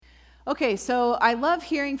Okay, so I love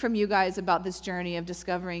hearing from you guys about this journey of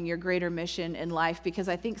discovering your greater mission in life, because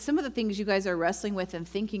I think some of the things you guys are wrestling with and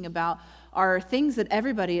thinking about are things that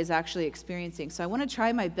everybody is actually experiencing. So I want to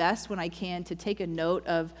try my best when I can to take a note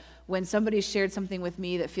of when somebody shared something with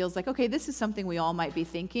me that feels like, okay, this is something we all might be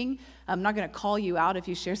thinking. I'm not going to call you out if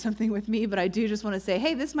you share something with me, but I do just want to say,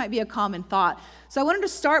 hey, this might be a common thought. So I wanted to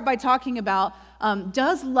start by talking about,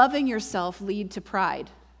 does loving yourself lead to pride?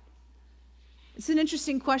 It's an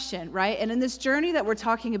interesting question, right? And in this journey that we're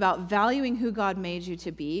talking about, valuing who God made you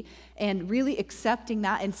to be and really accepting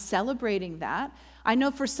that and celebrating that, I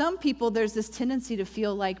know for some people there's this tendency to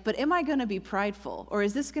feel like, but am I going to be prideful? Or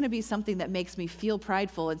is this going to be something that makes me feel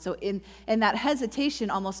prideful? And so and that hesitation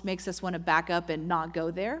almost makes us want to back up and not go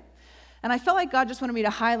there. And I felt like God just wanted me to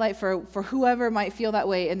highlight for whoever might feel that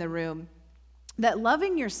way in the room, that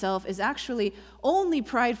loving yourself is actually only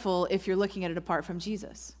prideful if you're looking at it apart from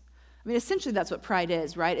Jesus. I mean, essentially that's what pride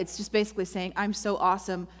is, right? It's just basically saying, I'm so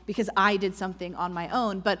awesome because I did something on my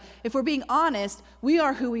own. But if we're being honest, we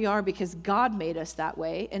are who we are because God made us that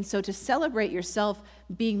way. And so to celebrate yourself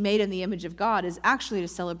being made in the image of God is actually to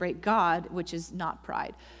celebrate God, which is not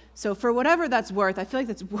pride. So for whatever that's worth, I feel like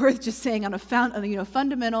that's worth just saying on a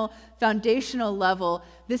fundamental, foundational level,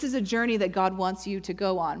 this is a journey that God wants you to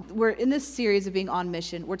go on. We're in this series of being on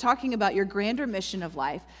mission. We're talking about your grander mission of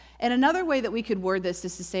life. And another way that we could word this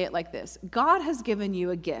is to say it like this. God has given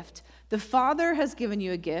you a gift. The Father has given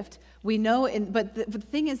you a gift. We know, but the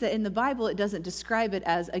thing is that in the Bible, it doesn't describe it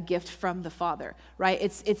as a gift from the Father, right?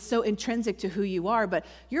 It's so intrinsic to who you are, but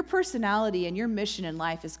your personality and your mission in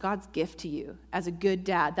life is God's gift to you as a good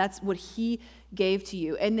dad. That's what He gave to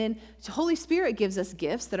you. And then the Holy Spirit gives us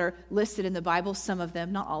gifts that are listed in the Bible. Some of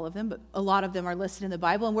them, not all of them, but a lot of them are listed in the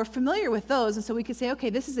Bible, and we're familiar with those. And so we could say, okay,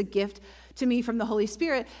 this is a gift to me from the Holy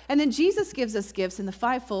Spirit. And then Jesus gives us gifts in the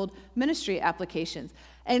fivefold ministry applications.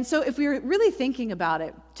 And so if we're really thinking about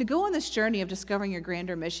it, to go on this journey of discovering your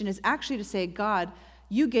grander mission is actually to say, God,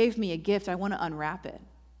 you gave me a gift. I want to unwrap it,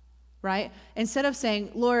 right? Instead of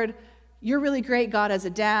saying, Lord, you're really great, God, as a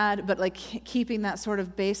dad, but like keeping that sort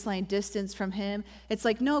of baseline distance from Him. It's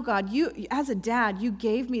like, no, God, you, as a dad, you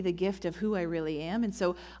gave me the gift of who I really am. And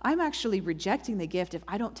so I'm actually rejecting the gift if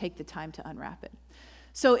I don't take the time to unwrap it.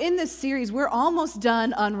 So in this series, we're almost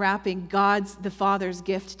done unwrapping the Father's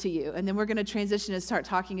gift to you. And then we're going to transition and start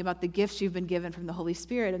talking about the gifts you've been given from the Holy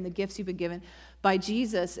Spirit and the gifts you've been given by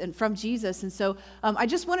Jesus and from Jesus. And so I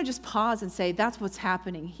just want to pause and say that's what's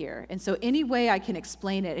happening here. And so any way I can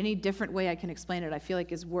explain it, any different way I can explain it, I feel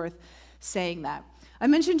like is worth saying that. I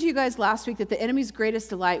mentioned to you guys last week that the enemy's greatest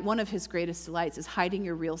delight, one of his greatest delights, is hiding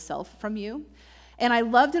your real self from you. And I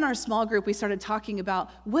loved in our small group, we started talking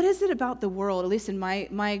about what is it about the world, at least in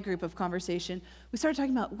my group of conversation, we started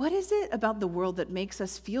talking about what is it about the world that makes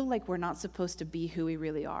us feel like we're not supposed to be who we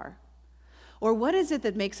really are? Or what is it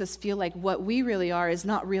that makes us feel like what we really are is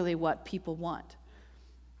not really what people want?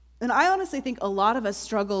 And I honestly think a lot of us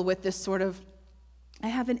struggle with this sort of, I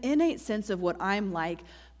have an innate sense of what I'm like,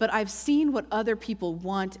 but I've seen what other people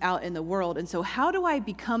want out in the world. And so how do I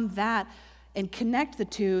become that and connect the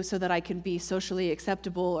two so that I can be socially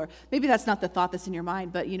acceptable? Or maybe that's not the thought that's in your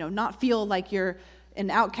mind, but not feel like you're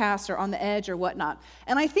an outcast or on the edge or whatnot.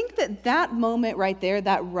 And I think that moment right there,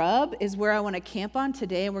 that rub, is where I want to camp on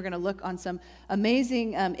today, and we're going to look on some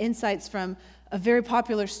amazing insights from a very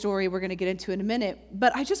popular story we're going to get into in a minute.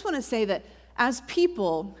 But I just want to say that as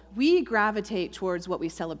people, we gravitate towards what we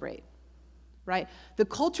celebrate, right? The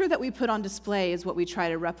culture that we put on display is what we try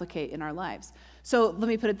to replicate in our lives. So let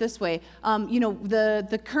me put it this way.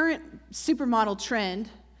 The current supermodel trend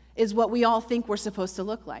is what we all think we're supposed to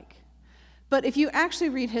look like. But if you actually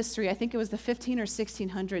read history, I think it was the 15 or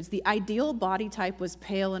 1600s, the ideal body type was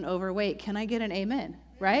pale and overweight. Can I get an amen,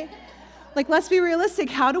 right? Like, let's be realistic.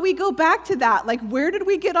 How do we go back to that? Like, where did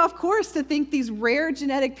we get off course to think these rare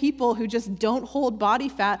genetic people who just don't hold body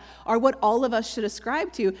fat are what all of us should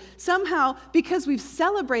ascribe to? Somehow, because we've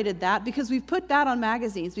celebrated that, because we've put that on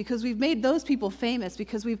magazines, because we've made those people famous,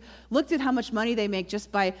 because we've looked at how much money they make just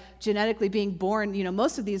by genetically being born.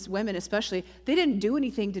 Most of these women especially, they didn't do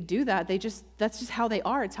anything to do that. That's just how they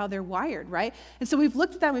are. It's how they're wired, right? And so we've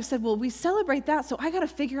looked at that and we've said, well, we celebrate that, so I got to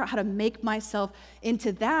figure out how to make myself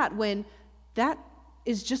into that when that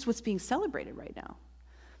is just what's being celebrated right now.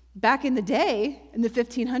 Back in the day, in the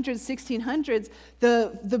 1500s, 1600s,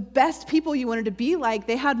 the best people you wanted to be like,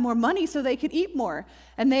 they had more money so they could eat more.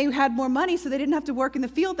 And they had more money so they didn't have to work in the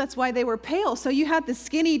field. That's why they were pale. So you had the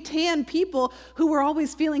skinny, tan people who were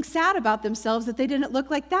always feeling sad about themselves that they didn't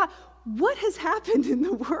look like that. What has happened in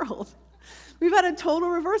the world? We've had a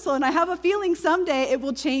total reversal, and I have a feeling someday it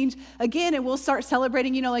will change again, and we'll start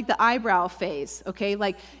celebrating, like the eyebrow phase, okay?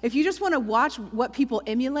 Like, if you just want to watch what people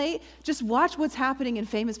emulate, just watch what's happening in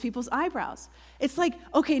famous people's eyebrows. It's like,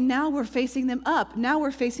 okay, now we're facing them up. Now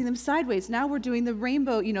we're facing them sideways. Now we're doing the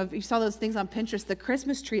rainbow, if you saw those things on Pinterest, the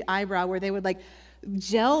Christmas tree eyebrow, where they would,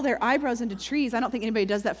 gel their eyebrows into trees. I don't think anybody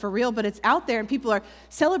does that for real, but it's out there, and people are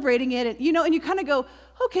celebrating it, and you kind of go,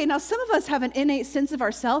 okay, now some of us have an innate sense of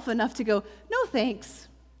ourself enough to go, no thanks.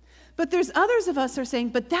 But there's others of us are saying,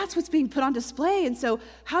 but that's what's being put on display, and so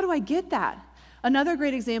how do I get that? Another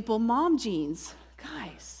great example, mom jeans.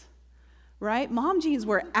 Guys, right? Mom jeans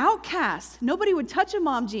were outcast. Nobody would touch a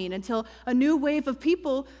mom jean until a new wave of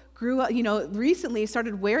people grew up, recently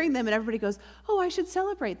started wearing them, and everybody goes, oh, I should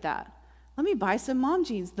celebrate that. Let me buy some mom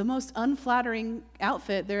jeans, the most unflattering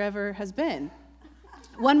outfit there ever has been.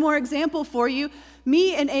 One more example for you,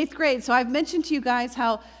 me in 8th grade. So I've mentioned to you guys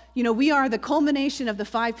how, we are the culmination of the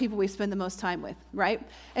 5 people we spend the most time with, right?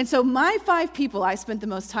 And so my 5 people I spent the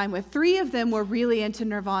most time with, 3 of them were really into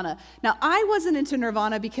Nirvana. Now, I wasn't into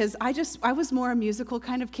Nirvana because I was more a musical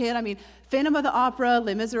kind of kid. I mean, Phantom of the Opera,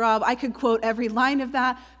 Les Miserables, I could quote every line of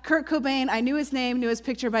that. Kurt Cobain, I knew his name, knew his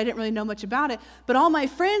picture, but I didn't really know much about it. But all my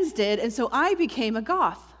friends did, and so I became a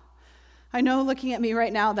goth. I know looking at me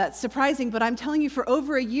right now that's surprising, but I'm telling you, for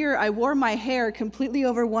over a year, I wore my hair completely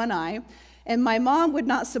over one eye, and my mom would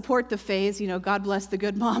not support the phase. God bless the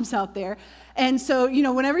good moms out there. And so,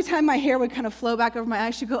 when every time my hair would kind of flow back over my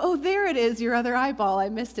eyes, she'd go, oh, there it is, your other eyeball. I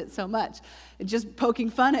missed it so much. Just poking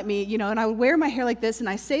fun at me, and I would wear my hair like this, and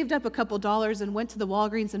I saved up a couple dollars and went to the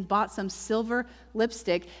Walgreens and bought some silver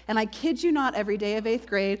lipstick. And I kid you not, every day of 8th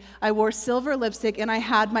grade, I wore silver lipstick, and I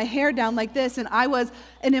had my hair down like this, and I was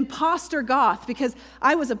an imposter goth because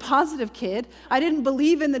I was a positive kid. I didn't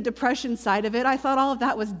believe in the depression side of it. I thought all of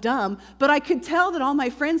that was dumb, but I could tell that all my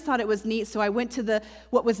friends thought it was neat, so I went to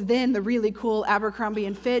what was then the really cool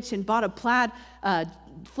Abercrombie & Fitch and bought a plaid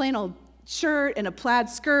flannel shirt and a plaid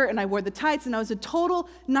skirt, and I wore the tights, and I was a total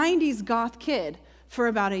 90s goth kid for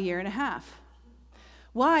about a year and a half.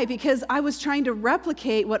 Why? Because I was trying to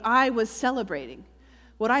replicate what I was celebrating,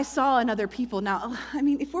 what I saw in other people. Now,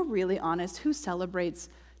 if we're really honest, who celebrates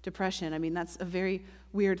depression? That's a very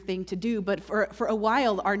weird thing to do, but for a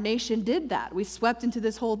while, our nation did that. We swept into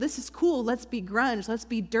this whole, this is cool, let's be grunge, let's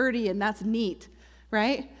be dirty, and that's neat,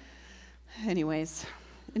 right? Anyways,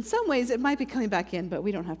 in some ways, it might be coming back in, but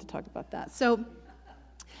we don't have to talk about that.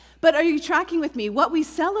 But are you tracking with me? What we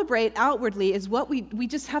celebrate outwardly is what we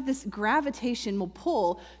just have this gravitational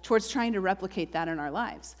pull towards trying to replicate that in our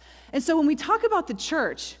lives. And so when we talk about the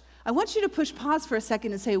church, I want you to push pause for a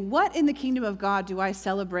second and say, what in the kingdom of God do I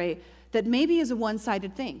celebrate that maybe is a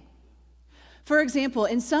one-sided thing? For example,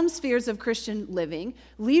 in some spheres of Christian living,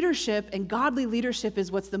 leadership and godly leadership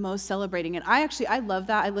is what's the most celebrating. And I love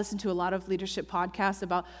that. I listen to a lot of leadership podcasts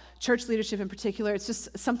about church leadership in particular. It's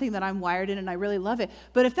just something that I'm wired in, and I really love it.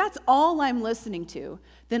 But if that's all I'm listening to,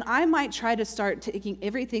 then I might try to start taking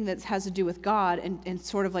everything that has to do with God and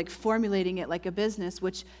sort of like formulating it like a business,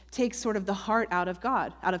 which takes sort of the heart out of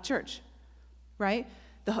God, out of church, right?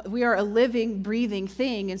 We are a living, breathing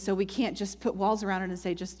thing, and so we can't just put walls around it and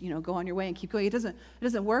say, just, go on your way and keep going. It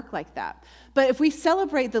doesn't work like that. But if we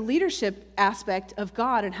celebrate the leadership aspect of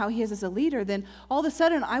God and how he is as a leader, then all of a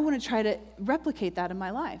sudden I want to try to replicate that in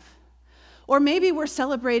my life. Or maybe we're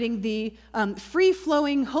celebrating the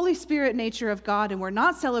free-flowing Holy Spirit nature of God, and we're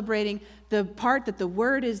not celebrating the part that the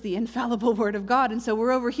Word is the infallible Word of God. And so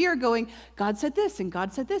we're over here going, God said this, and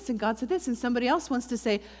God said this, and God said this, and somebody else wants to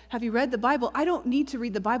say, have you read the Bible? I don't need to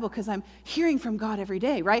read the Bible because I'm hearing from God every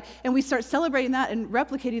day, right? And we start celebrating that and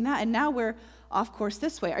replicating that, and now we're off course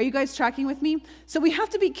this way. Are you guys tracking with me? So we have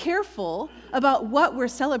to be careful about what we're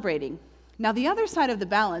celebrating. Now, the other side of the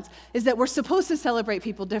balance is that we're supposed to celebrate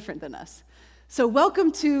people different than us. So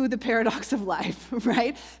welcome to the paradox of life,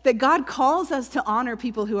 right? That God calls us to honor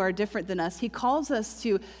people who are different than us. He calls us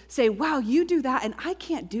to say, wow, you do that, and I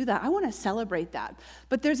can't do that. I want to celebrate that.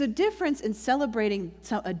 But there's a difference in celebrating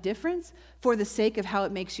a difference for the sake of how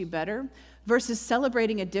it makes you better versus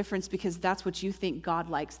celebrating a difference because that's what you think God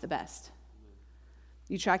likes the best.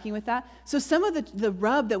 You tracking with that? So some of the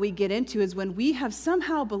rub that we get into is when we have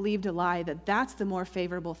somehow believed a lie that that's the more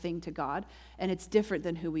favorable thing to God, and it's different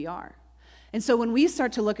than who we are. And so when we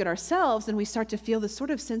start to look at ourselves and we start to feel this sort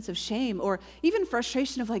of sense of shame or even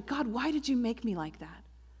frustration of like, God, why did you make me like that?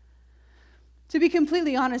 To be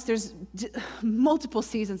completely honest, there's multiple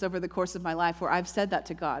seasons over the course of my life where I've said that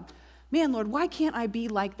to God. Man, Lord, why can't I be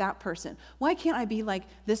like that person? Why can't I be like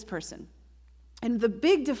this person? And the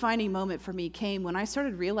big defining moment for me came when I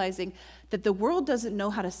started realizing that the world doesn't know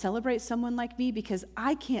how to celebrate someone like me because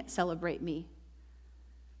I can't celebrate me.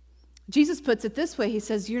 Jesus puts it this way. He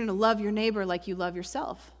says, you're going to love your neighbor like you love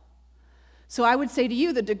yourself. So I would say to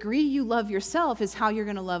you, the degree you love yourself is how you're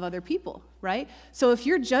going to love other people, right? So if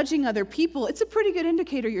you're judging other people, it's a pretty good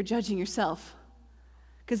indicator you're judging yourself.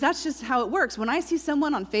 Because that's just how it works. When I see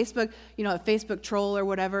someone on Facebook, a Facebook troll or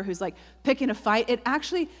whatever, who's like picking a fight, it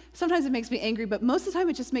actually, sometimes it makes me angry, but most of the time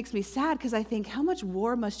it just makes me sad because I think, how much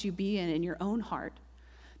war must you be in your own heart?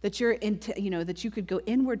 That that you could go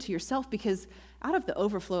inward to yourself, because out of the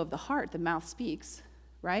overflow of the heart, the mouth speaks,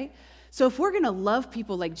 right? So if we're going to love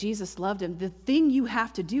people like Jesus loved them, the thing you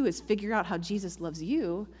have to do is figure out how Jesus loves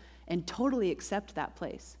you and totally accept that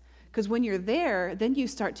place. Because when you're there, then you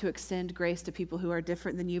start to extend grace to people who are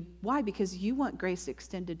different than you. Why? Because you want grace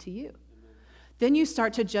extended to you. Then you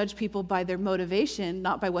start to judge people by their motivation,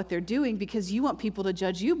 not by what they're doing, because you want people to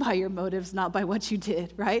judge you by your motives, not by what you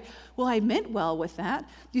did, right? Well, I meant well with that.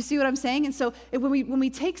 Do you see what I'm saying? And so when we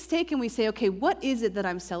take stake and we say, okay, what is it that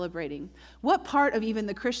I'm celebrating? What part of even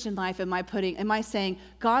the Christian life am I saying,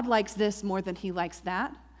 God likes this more than he likes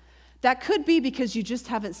that? That could be because you just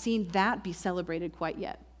haven't seen that be celebrated quite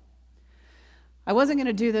yet. I wasn't going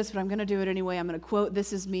to do this, but I'm going to do it anyway. I'm going to quote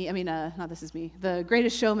The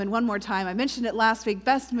Greatest Showman one more time. I mentioned it last week,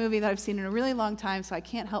 best movie that I've seen in a really long time, so I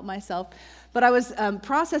can't help myself. But I was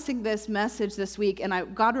processing this message this week,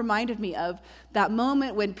 and God reminded me of that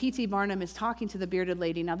moment when P.T. Barnum is talking to the bearded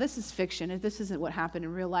lady. Now, this is fiction. This isn't what happened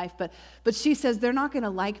in real life, but she says, they're not going to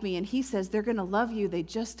like me, and he says, they're going to love you. They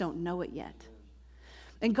just don't know it yet.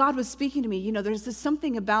 And God was speaking to me, there's this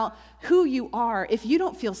something about who you are. If you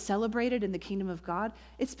don't feel celebrated in the kingdom of God,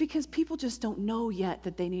 it's because people just don't know yet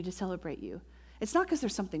that they need to celebrate you. It's not because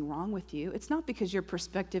there's something wrong with you. It's not because your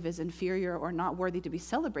perspective is inferior or not worthy to be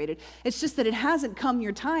celebrated. It's just that it hasn't come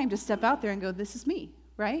your time to step out there and go, this is me,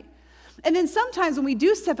 right? And then sometimes when we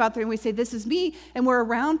do step out there and we say, this is me, and we're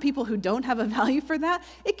around people who don't have a value for that,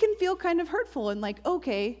 it can feel kind of hurtful and like,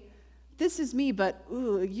 okay, this is me, but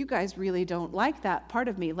you guys really don't like that part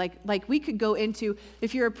of me. Like we could go into,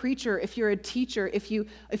 if you're a preacher, if you're a teacher, if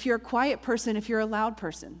you're a quiet person, if you're a loud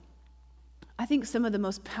person. I think some of the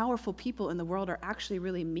most powerful people in the world are actually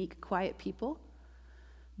really meek, quiet people,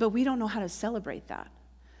 but we don't know how to celebrate that.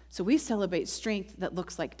 So we celebrate strength that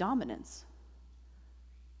looks like dominance.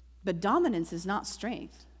 But dominance is not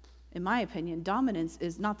strength. In my opinion, dominance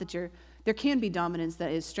is not that there can be dominance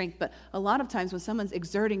that is strength, but a lot of times when someone's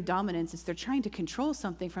exerting dominance, it's they're trying to control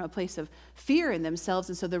something from a place of fear in themselves,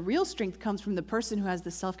 and so the real strength comes from the person who has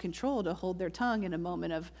the self-control to hold their tongue in a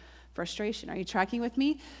moment of frustration. Are you tracking with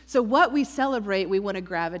me? So what we celebrate, we want to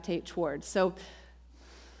gravitate towards. So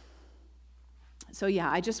yeah,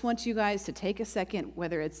 I just want you guys to take a second,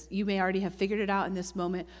 whether it's you may already have figured it out in this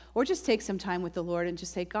moment, or just take some time with the Lord and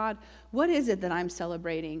just say, God, what is it that I'm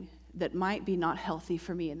celebrating that might be not healthy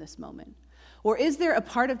for me in this moment? Or is there a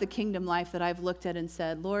part of the kingdom life that I've looked at and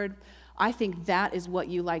said, Lord, I think that is what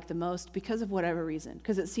you like the most because of whatever reason,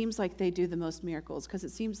 because it seems like they do the most miracles, because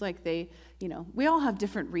it seems like they, we all have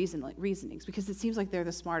different reasonings, because it seems like they're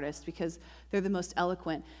the smartest, because they're the most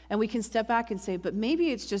eloquent. And we can step back and say, but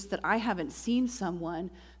maybe it's just that I haven't seen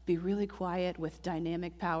someone be really quiet with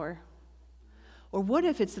dynamic power. Or what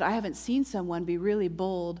if it's that I haven't seen someone be really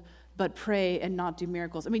bold but pray and not do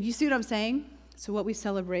miracles? I mean, you see what I'm saying? So what we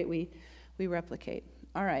celebrate, we replicate.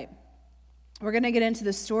 All right. We're going to get into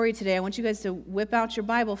the story today. I want you guys to whip out your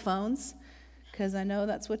Bible phones, because I know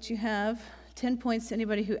that's what you have. 10 points to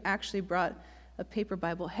anybody who actually brought a paper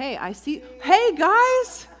Bible. Hey, I see. Hey,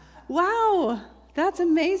 guys. Wow. That's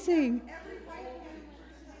amazing.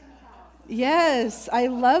 Yes, I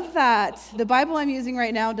love that. The Bible I'm using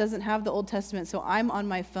right now doesn't have the Old Testament, so I'm on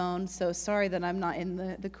my phone. So sorry that I'm not in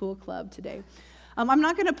the cool club today. I'm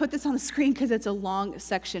not going to put this on the screen because it's a long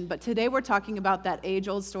section, but today we're talking about that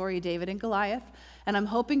age-old story, David and Goliath, and I'm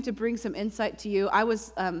hoping to bring some insight to you. I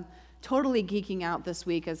was totally geeking out this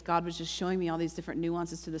week as God was just showing me all these different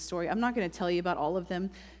nuances to the story. I'm not going to tell you about all of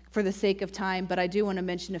them for the sake of time, but I do want to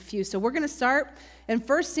mention a few. So we're going to start in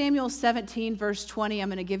 1 Samuel 17, verse 20. I'm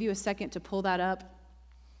going to give you a second to pull that up.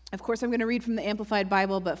 Of course, I'm going to read from the Amplified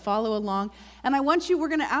Bible, but follow along. And we're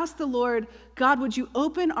going to ask the Lord, God, would you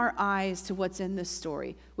open our eyes to what's in this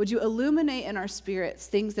story? Would you illuminate in our spirits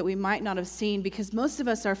things that we might not have seen? Because most of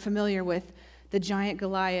us are familiar with the giant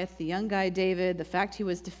Goliath, the young guy David, the fact he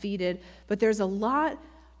was defeated. But there's a lot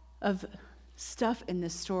of stuff in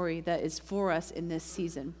this story that is for us in this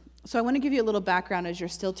season. So I want to give you a little background as you're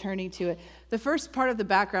still turning to it. The first part of the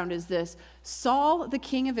background is this. Saul, the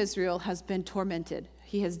king of Israel, has been tormented.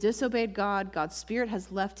 He has disobeyed God. God's spirit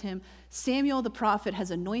has left him. Samuel the prophet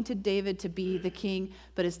has anointed David to be the king,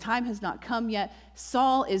 but his time has not come yet.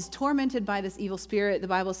 Saul is tormented by this evil spirit, the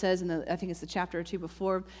Bible says, I think it's the chapter or two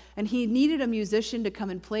before, and he needed a musician to come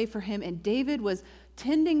and play for him, and David was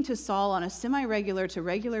tending to Saul on a semi-regular to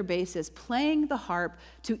regular basis, playing the harp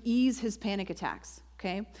to ease his panic attacks,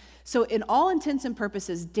 okay? So in all intents and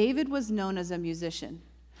purposes, David was known as a musician.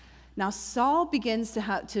 Now, Saul begins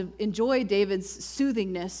to enjoy David's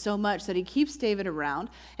soothingness so much that he keeps David around.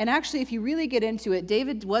 And actually, if you really get into it,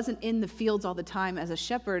 David wasn't in the fields all the time as a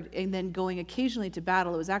shepherd and then going occasionally to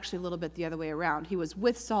battle. It was actually a little bit the other way around. He was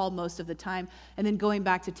with Saul most of the time and then going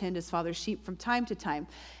back to tend his father's sheep from time to time.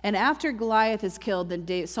 And after Goliath is killed,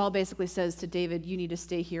 then Saul basically says to David, you need to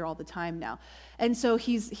stay here all the time now. And so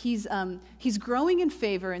he's growing in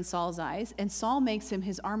favor in Saul's eyes, and Saul makes him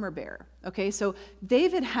his armor bearer. Okay, so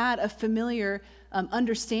David had a familiar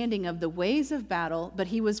understanding of the ways of battle, but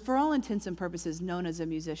he was, for all intents and purposes, known as a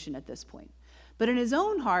musician at this point. But in his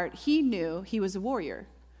own heart, he knew he was a warrior.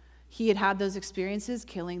 He had had those experiences,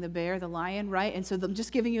 killing the bear, the lion, right? And so I'm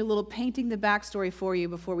just giving you a little painting the backstory for you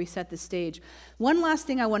before we set the stage. One last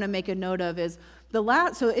thing I want to make a note of is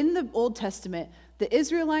so in the Old Testament, the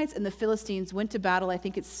Israelites and the Philistines went to battle, I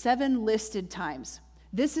think it's 7 listed times.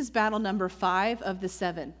 This is battle number 5 of the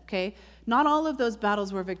 7, okay? Not all of those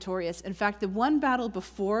battles were victorious. In fact, the one battle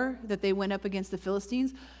before that they went up against the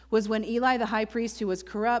Philistines was when Eli, the high priest, who was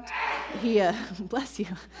corrupt, he, bless you,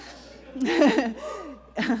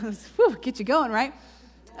 get you going, right?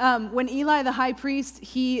 When Eli, the high priest,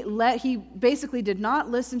 he basically did not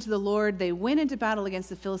listen to the Lord. They went into battle against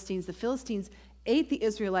the Philistines. The Philistines ate the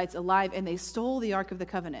Israelites alive, and they stole the Ark of the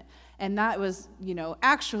Covenant. And that was,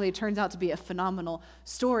 actually turns out to be a phenomenal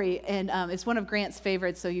story. And it's one of Grant's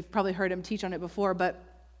favorites, so you've probably heard him teach on it before. But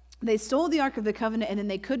they stole the Ark of the Covenant, and then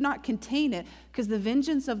they could not contain it because the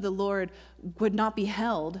vengeance of the Lord would not be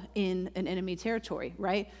held in an enemy territory,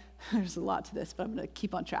 right? There's a lot to this, but I'm going to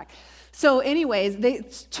keep on track. So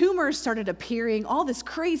anyways, tumors started appearing. All this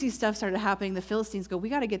crazy stuff started happening. The Philistines go, we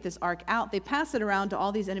got to get this ark out. They pass it around to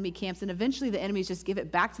all these enemy camps, and eventually the enemies just give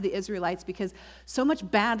it back to the Israelites because so much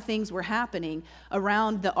bad things were happening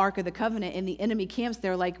around the Ark of the Covenant in the enemy camps.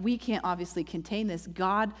 They're like, we can't obviously contain this.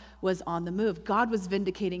 God was on the move. God was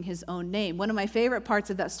vindicating his own name. One of my favorite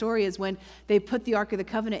parts of that story is when they put the Ark of the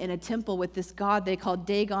Covenant in a temple with this god they called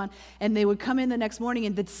Dagon, and they would come in the next morning,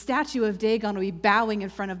 and the statue of Dagon would be bowing in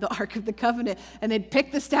front of the Ark of the Covenant, and they'd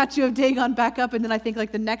pick the statue of Dagon back up, and then I think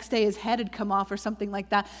like the next day his head had come off or something like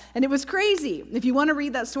that, and it was crazy. If you want to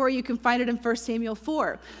read that story, you can find it in 1 Samuel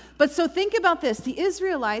 4. But so think about this. The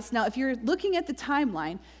Israelites, now if you're looking at the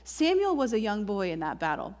timeline, Samuel was a young boy in that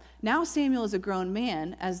battle. Now Samuel is a grown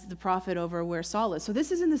man as the prophet over where Saul is. So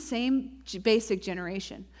this is in the same basic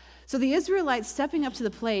generation. So the Israelites stepping up to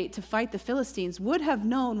the plate to fight the Philistines would have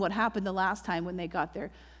known what happened the last time when they got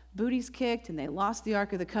their booties kicked and they lost the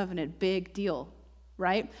Ark of the Covenant. Big deal,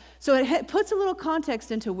 right? So it puts a little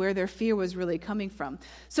context into where their fear was really coming from.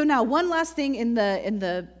 So now one last thing in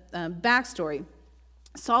the backstory.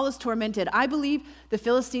 Saul is tormented. I believe the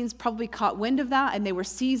Philistines probably caught wind of that, and they were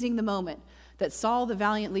seizing the moment that Saul, the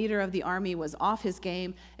valiant leader of the army, was off his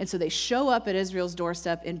game, and so they show up at Israel's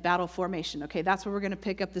doorstep in battle formation. Okay, that's where we're going to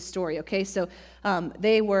pick up the story. Okay, so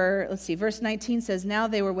they were, verse 19 says, now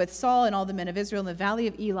they were with Saul and all the men of Israel in the valley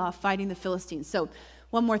of Elah fighting the Philistines. So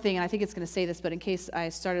one more thing, and I think it's going to say this, but in case I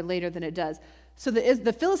started later than it does. So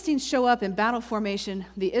the Philistines show up in battle formation.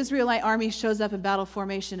 The Israelite army shows up in battle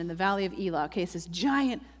formation in the valley of Elah. Okay, it's this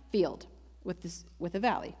giant field with a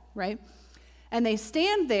valley, right? And they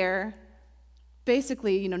stand there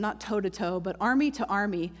basically, not toe-to-toe, but army to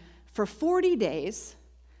army for 40 days.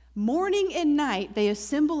 Morning and night, they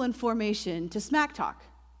assemble in formation to smack talk.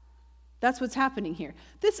 That's what's happening here.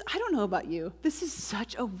 I don't know about you. This is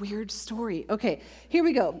such a weird story. Okay, here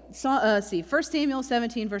we go. 1 Samuel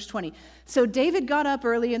 17, verse 20. So David got up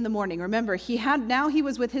early in the morning. Remember, he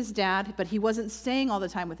was with his dad, but he wasn't staying all the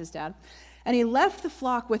time with his dad. And he left the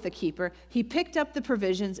flock with the keeper. He picked up the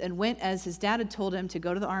provisions and went as his dad had told him to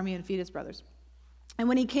go to the army and feed his brothers. And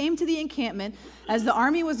when he came to the encampment, as the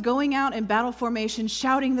army was going out in battle formation,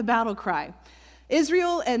 shouting the battle cry,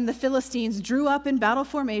 Israel and the Philistines drew up in battle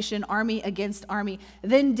formation, army against army.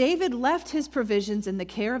 Then David left his provisions in the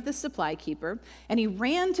care of the supply keeper, and he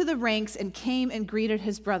ran to the ranks and came and greeted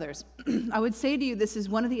his brothers. I would say to you, this is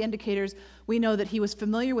one of the indicators we know that he was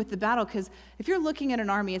familiar with the battle, because if you're looking at an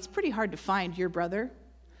army, it's pretty hard to find your brother.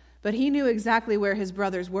 But he knew exactly where his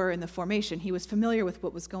brothers were in the formation. He was familiar with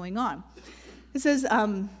what was going on. It says,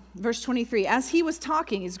 verse 23, as he was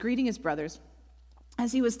talking, he's greeting his brothers,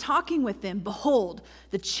 As he was talking with them, behold,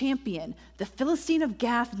 the champion, the Philistine of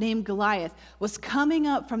Gath named Goliath, was coming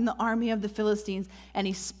up from the army of the Philistines, and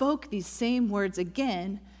he spoke these same words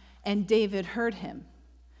again, and David heard him.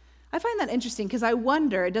 I find that interesting because I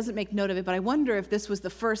wonder, it doesn't make note of it, but I wonder if this was the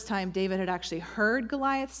first time David had actually heard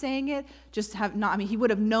Goliath saying it. He would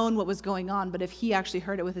have known what was going on, but if he actually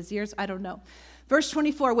heard it with his ears, I don't know. Verse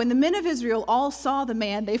 24, when the men of Israel all saw the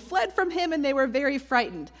man, they fled from him and they were very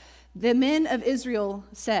frightened. The men of Israel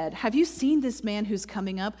said, have you seen this man who's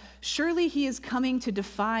coming up? Surely he is coming to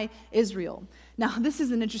defy Israel. Now, this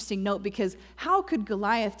is an interesting note because how could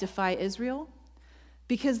Goliath defy Israel?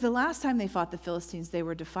 Because the last time they fought the Philistines, they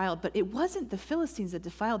were defiled. But it wasn't the Philistines that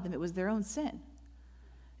defiled them. It was their own sin.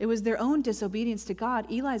 It was their own disobedience to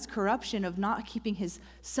God, Eli's corruption of not keeping his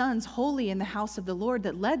sons holy in the house of the Lord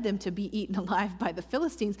that led them to be eaten alive by the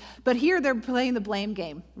Philistines. But here they're playing the blame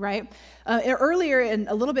game, right? Earlier and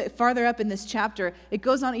a little bit farther up in this chapter, it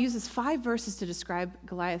goes on, it uses 5 verses to describe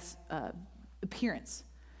Goliath's appearance.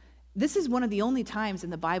 This is one of the only times in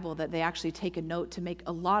the Bible that they actually take a note to make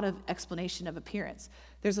a lot of explanation of appearance.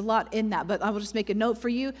 There's a lot in that, but I will just make a note for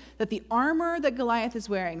you that the armor that Goliath is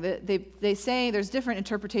wearing, they say there's different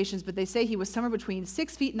interpretations, but they say he was somewhere between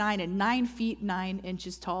 6 feet 9 and 9 feet 9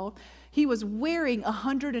 inches tall. He was wearing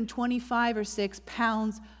 125 or 6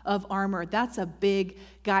 pounds of armor. That's a big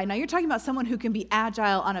guy. Now you're talking about someone who can be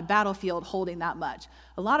agile on a battlefield holding that much.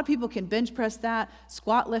 A lot of people can bench press that,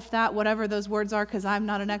 squat lift that, whatever those words are, because I'm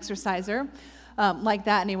not an exerciser like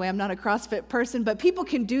that anyway. I'm not a CrossFit person, but people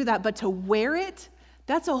can do that. But to wear it,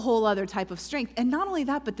 that's a whole other type of strength. And not only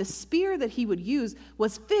that, but the spear that he would use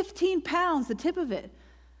was 15 pounds, the tip of it.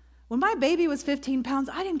 When my baby was 15 pounds,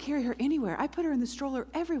 I didn't carry her anywhere. I put her in the stroller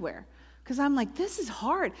everywhere. Because I'm like, this is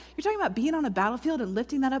hard. You're talking about being on a battlefield and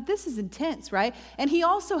lifting that up. This is intense, right? And he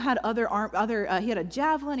also had he had a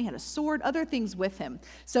javelin, he had a sword, other things with him.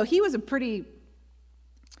 So he was a pretty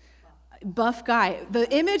buff guy. The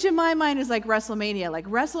image in my mind is like WrestleMania. Like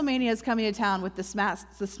WrestleMania is coming to town with the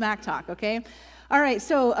smack talk, okay? All right,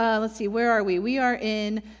 so let's see, where are we? We are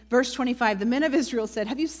in verse 25. The men of Israel said,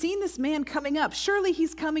 have you seen this man coming up? Surely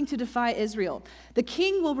he's coming to defy Israel. The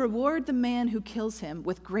king will reward the man who kills him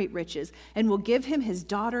with great riches and will give him his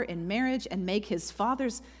daughter in marriage and make his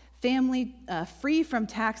father's family free from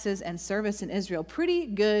taxes and service in Israel. Pretty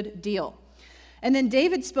good deal. And then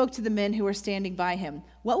David spoke to the men who were standing by him.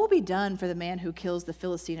 What will be done for the man who kills the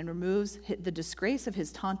Philistine and removes the disgrace of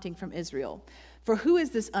his taunting from Israel? For who is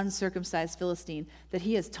this uncircumcised Philistine that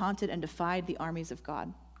he has taunted and defied the armies of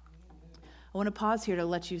God? I want to pause here to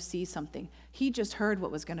let you see something. He just heard what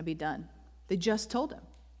was going to be done. They just told him,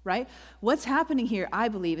 right? What's happening here, I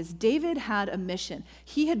believe, is David had a mission.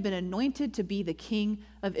 He had been anointed to be the king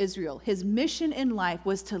of Israel. His mission in life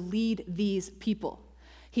was to lead these people.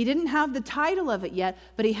 He didn't have the title of it yet,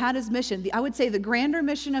 but he had his mission. I would say the grander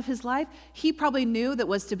mission of his life, he probably knew that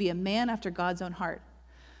was to be a man after God's own heart.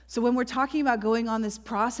 So when we're talking about going on this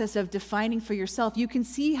process of defining for yourself, you can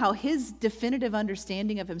see how his definitive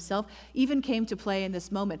understanding of himself even came to play in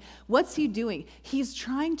this moment. What's he doing? He's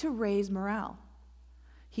trying to raise morale.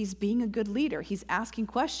 He's being a good leader. He's asking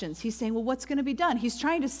questions. He's saying, well, what's going to be done? He's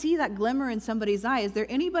trying to see that glimmer in somebody's eye. Is there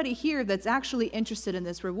anybody here that's actually interested in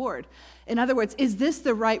this reward? In other words, is this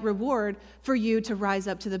the right reward for you to rise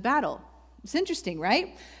up to the battle? It's interesting,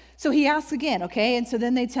 right? So he asks again, okay? And so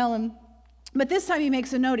then they tell him, but this time he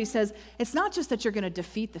makes a note. He says, it's not just that you're going to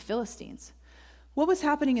defeat the Philistines. What was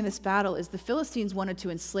happening in this battle is the Philistines wanted to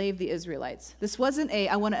enslave the Israelites. This wasn't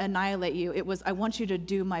I want to annihilate you. It was, I want you to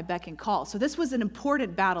do my beck and call. So this was an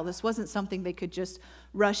important battle. This wasn't something they could just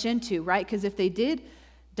rush into, right? Because if they did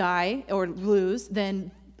die or lose,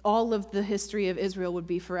 then all of the history of Israel would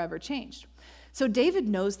be forever changed. So David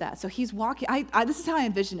knows that. So he's walking, this is how I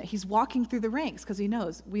envision it. He's walking through the ranks because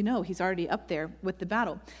we know he's already up there with the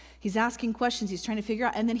battle. He's asking questions. He's trying to figure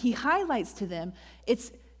out. And then he highlights to them,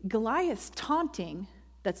 it's Goliath's taunting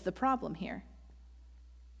that's the problem here.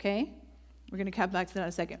 Okay? We're going to come back to that in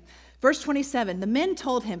a second. Verse 27, the men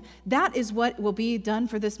told him, that is what will be done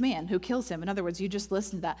for this man who kills him. In other words, you just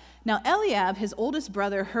listen to that. Now Eliab, his oldest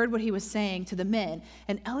brother, heard what he was saying to the men,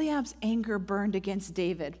 and Eliab's anger burned against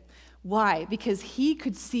David. Why? Because he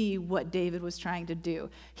could see what David was trying to do.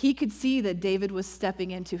 He could see that David was stepping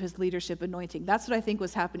into his leadership anointing. That's what I think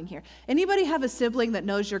was happening here. Anybody have a sibling that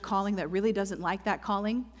knows your calling that really doesn't like that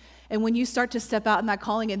calling? And when you start to step out in that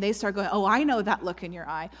calling and they start going, oh, I know that look in your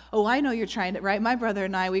eye. Oh, I know you're trying to, right? My brother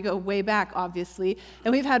and I, we go way back, obviously.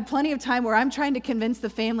 And we've had plenty of time where I'm trying to convince the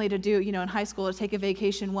family to do, in high school to take a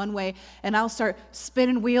vacation one way. And I'll start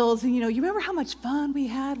spinning wheels. And, you remember how much fun we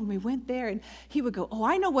had when we went there? And he would go, oh,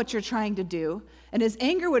 I know what you're trying to do. And his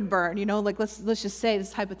anger would burn, like let's just say this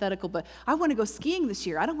is hypothetical, but I want to go skiing this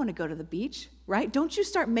year. I don't want to go to the beach, right? Don't you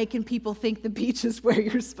start making people think the beach is where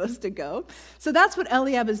you're supposed to go. So that's what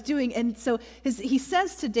Eliab is doing. And so he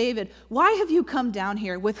says to David, why have you come down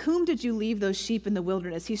here? With whom did you leave those sheep in the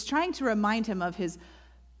wilderness? He's trying to remind him of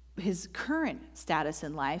his current status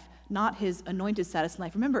in life, not his anointed status in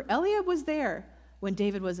life. Remember, Eliab was there when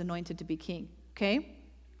David was anointed to be king, okay?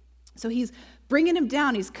 So he's bringing him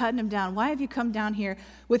down. He's cutting him down. Why have you come down here?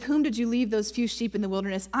 With whom did you leave those few sheep in the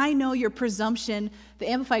wilderness? I know your presumption. The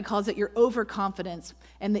Amplified calls it your overconfidence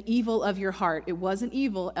and the evil of your heart. It wasn't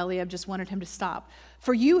evil. Eliab just wanted him to stop.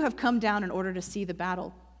 For you have come down in order to see the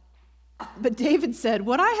battle. But David said,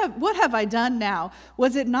 what have I done now?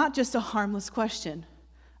 Was it not just a harmless question?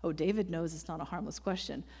 Oh, David knows it's not a harmless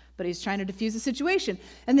question, but he's trying to diffuse the situation.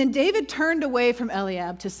 And then David turned away from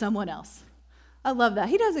Eliab to someone else. I love that.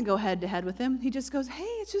 He doesn't go head to head with him. He just goes, hey,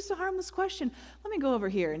 it's just a harmless question. Let me go over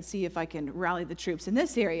here and see if I can rally the troops in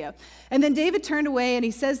this area. And then David turned away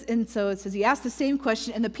and so it says he asked the same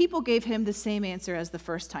question and the people gave him the same answer as the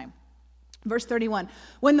first time. Verse 31,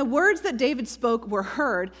 when the words that David spoke were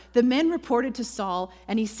heard, the men reported to Saul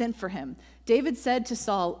and he sent for him. David said to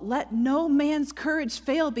Saul, let no man's courage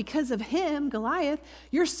fail because of him, Goliath.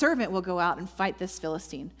 Your servant will go out and fight this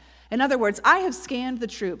Philistine. In other words, I have scanned the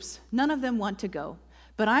troops. None of them want to go,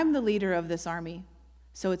 but I'm the leader of this army,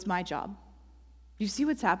 so it's my job. You see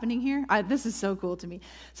what's happening here? This is so cool to me.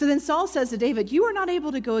 So then Saul says to David, you are not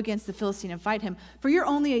able to go against the Philistine and fight him, for you're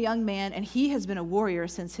only a young man, and he has been a warrior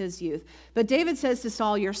since his youth. But David says to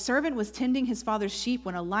Saul, your servant was tending his father's sheep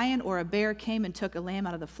when a lion or a bear came and took a lamb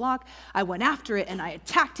out of the flock. I went after it, and I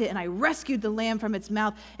attacked it, and I rescued the lamb from its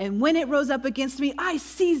mouth. And when it rose up against me, I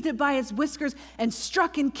seized it by its whiskers and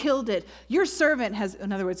struck and killed it. Your servant,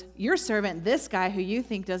 this guy who you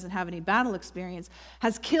think doesn't have any battle experience,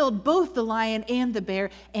 has killed both the lion and the bear,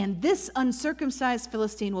 and this uncircumcised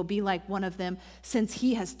Philistine will be like one of them, since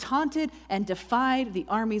he has taunted and defied the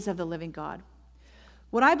armies of the living God.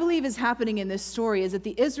 What I believe is happening in this story is that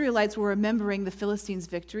the Israelites were remembering the Philistines'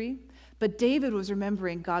 victory, but David was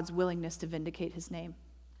remembering God's willingness to vindicate his name.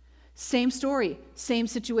 Same story, same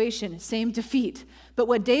situation, same defeat. But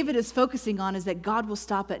what David is focusing on is that God will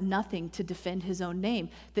stop at nothing to defend his own name.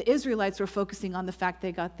 The Israelites were focusing on the fact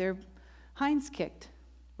they got their hinds kicked,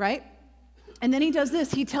 right? And then he does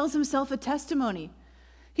this. He tells himself a testimony.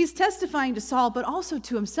 He's testifying to Saul, but also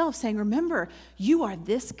to himself, saying, remember, you are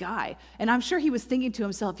this guy. And I'm sure he was thinking to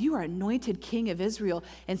himself, you are anointed king of Israel,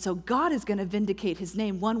 and so God is going to vindicate his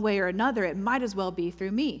name one way or another. It might as well be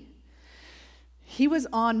through me. He was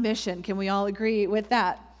on mission. Can we all agree with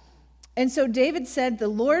that? And so David said, the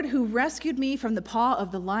Lord who rescued me from the paw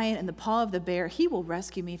of the lion and the paw of the bear, he will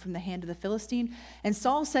rescue me from the hand of the Philistine. And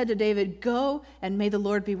Saul said to David, go and may the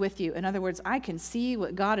Lord be with you. In other words, I can see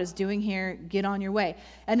what God is doing here. Get on your way.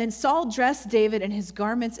 And then Saul dressed David in his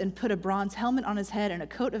garments and put a bronze helmet on his head and a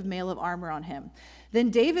coat of mail of armor on him. Then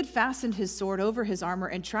David fastened his sword over his armor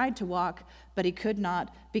and tried to walk, but he could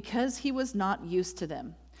not because he was not used to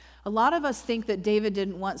them. A lot of us think that David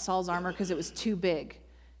didn't want Saul's armor because it was too big.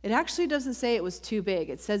 It actually doesn't say it was too big.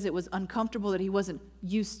 It says it was uncomfortable, that he wasn't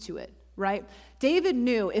used to it, right? David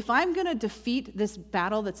knew, if I'm going to defeat this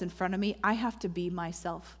battle that's in front of me, I have to be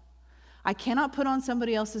myself. I cannot put on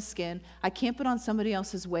somebody else's skin. I can't put on somebody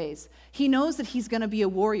else's ways. He knows that he's going to be a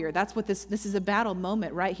warrior. That's what this is, a battle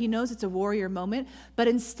moment, right? He knows it's a warrior moment, but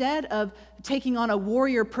instead of taking on a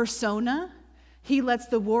warrior persona, he lets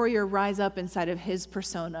the warrior rise up inside of his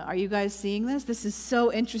persona. Are you guys seeing this? This is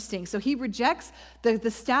so interesting. So he rejects the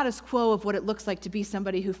status quo of what it looks like to be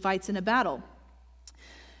somebody who fights in a battle.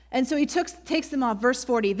 And so he takes them off. Verse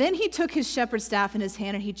 40, then he took his shepherd's staff in his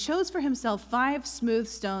hand, and he chose for himself 5 smooth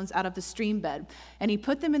stones out of the stream bed, and he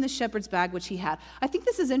put them in the shepherd's bag which he had. I think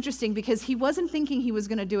this is interesting because he wasn't thinking he was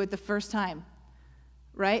going to do it the first time.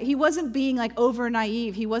 Right? He wasn't being like over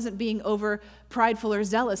naive. He wasn't being over prideful or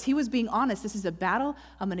zealous. He was being honest. This is a battle.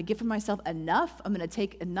 I'm going to give for myself enough. I'm going to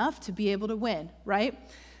take enough to be able to win, right?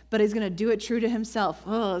 But he's going to do it true to himself.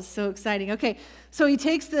 Oh, it's so exciting. Okay, so he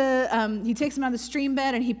takes them out of the stream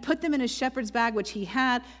bed and he put them in his shepherd's bag, which he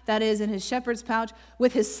had, that is, in his shepherd's pouch.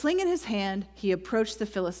 With his sling in his hand, he approached the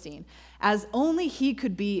Philistine, as only he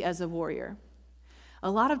could be as a warrior. A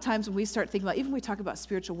lot of times when we start thinking about, even when we talk about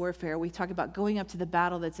spiritual warfare, we talk about going up to the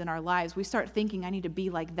battle that's in our lives, we start thinking, I need to be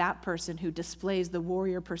like that person who displays the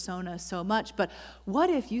warrior persona so much. But what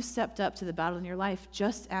if you stepped up to the battle in your life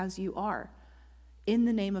just as you are, in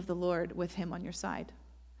the name of the Lord, with him on your side?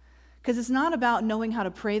 Because it's not about knowing how to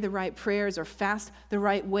pray the right prayers or fast the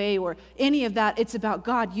right way or any of that. It's about,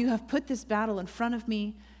 God, you have put this battle in front of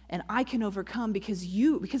me, and I can overcome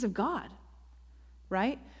because of God,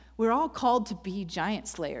 right? We're all called to be giant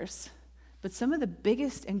slayers, but some of the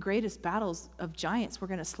biggest and greatest battles of giants we're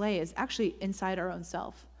going to slay is actually inside our own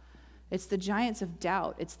self. It's the giants of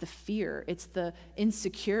doubt, it's the fear, it's the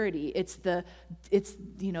insecurity, it's the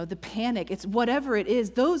panic, it's whatever it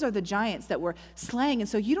is. Those are the giants that we're slaying. And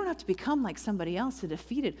so you don't have to become like somebody else to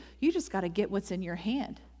defeat it. You just got to get what's in your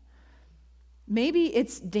hand. Maybe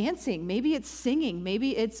it's dancing, maybe it's singing,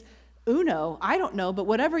 maybe it's Uno, I don't know, but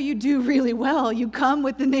whatever you do really well, you come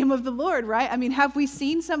with the name of the Lord, right? I mean, have we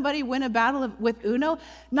seen somebody win a battle with Uno?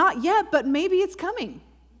 Not yet, but maybe it's coming.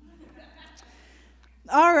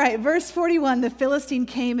 All right, verse 41, the Philistine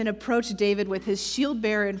came and approached David with his shield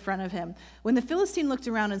bearer in front of him. When the Philistine looked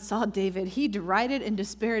around and saw David, he derided and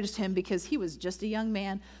disparaged him because he was just a young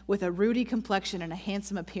man with a ruddy complexion and a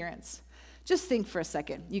handsome appearance. Just think for a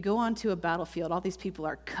second. You go onto a battlefield. All these people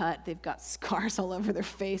are cut. They've got scars all over their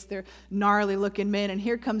face. They're gnarly-looking men. And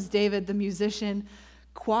here comes David, the musician,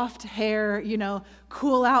 coiffed hair,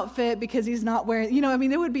 cool outfit because he's not wearing,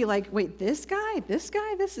 it would be like, wait, this guy,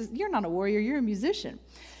 you're not a warrior, you're a musician.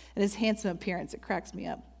 And his handsome appearance, it cracks me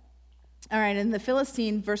up. All right, and the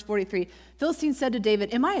Philistine, verse 43, Philistine said to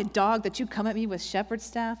David, am I a dog that you come at me with shepherd's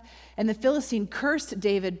staff? And the Philistine cursed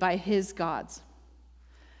David by his gods.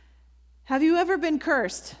 Have you ever been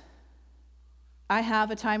cursed? I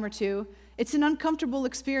have a time or two. It's an uncomfortable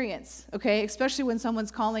experience, okay? Especially when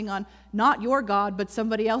someone's calling on not your God, but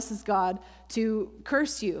somebody else's God to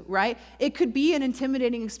curse you, right? It could be an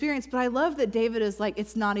intimidating experience, but I love that David is like,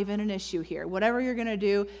 it's not even an issue here. Whatever you're going to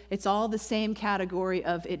do, it's all the same category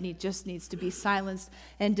of just needs to be silenced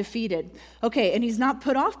and defeated. Okay, and he's not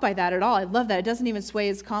put off by that at all. I love that. It doesn't even sway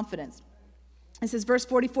his confidence. It says, verse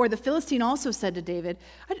 44, the Philistine also said to David,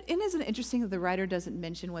 and isn't it interesting that the writer doesn't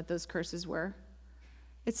mention what those curses were?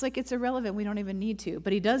 It's like it's irrelevant. We don't even need to.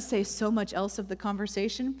 But he does say so much else of the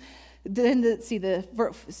conversation. Then,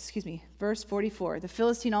 verse 44, the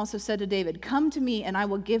Philistine also said to David, come to me and I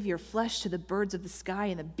will give your flesh to the birds of the sky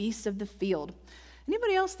and the beasts of the field.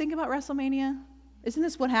 Anybody else think about WrestleMania? Isn't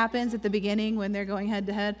this what happens at the beginning when they're going head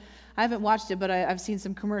to head? I haven't watched it, but I've seen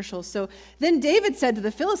some commercials. So then David said to the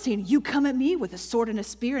Philistine, you come at me with a sword and a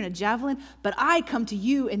spear and a javelin, but I come to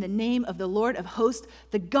you in the name of the Lord of hosts,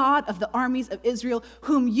 the God of the armies of Israel,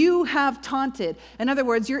 whom you have taunted. In other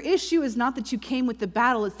words, your issue is not that you came with the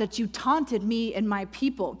battle, it's that you taunted me and my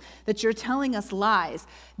people, that you're telling us lies.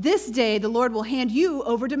 This day the Lord will hand you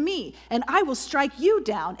over to me, and I will strike you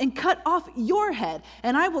down and cut off your head,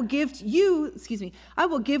 and I will give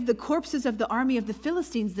the corpses of the army of the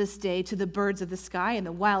Philistines this day to the birds of the sky and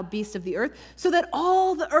the wild beasts of the earth, so that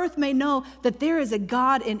all the earth may know that there is a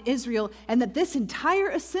God in Israel, and that this entire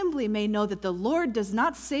assembly may know that the Lord does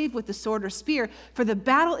not save with the sword or spear, for the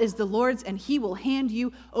battle is the Lord's, and he will hand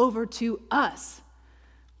you over to us.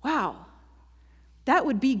 Wow. That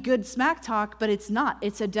would be good smack talk, but it's not.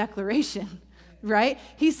 It's a declaration, right?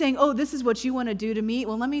 He's saying, oh, this is what you want to do to me?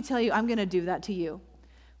 Well, let me tell you, I'm going to do that to you.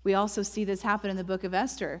 We also see this happen in the book of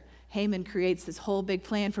Esther. Haman creates this whole big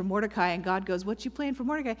plan for Mordecai, and God goes, what you plan for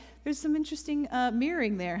Mordecai? There's some interesting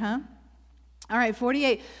mirroring there, huh? All right,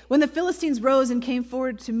 48. When the Philistines rose and came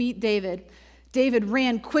forward to meet David, David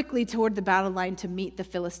ran quickly toward the battle line to meet the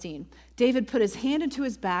Philistine. David put his hand into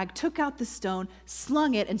his bag, took out the stone,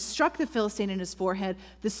 slung it, and struck the Philistine in his forehead.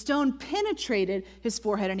 The stone penetrated his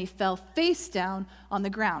forehead, and he fell face down on the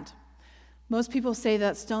ground. Most people say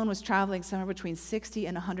that stone was traveling somewhere between 60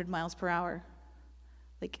 and 100 miles per hour.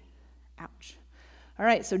 Like, ouch. All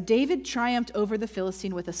right, so David triumphed over the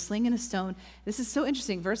Philistine with a sling and a stone. This is so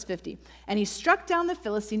interesting, verse 50. And he struck down the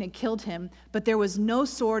Philistine and killed him, but there was no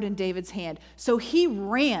sword in David's hand. So he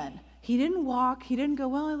ran. He didn't walk. He didn't go,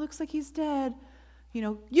 well, it looks like he's dead.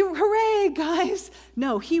 Hooray, guys.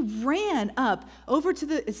 No, he ran up over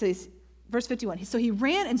to it says, verse 51. So he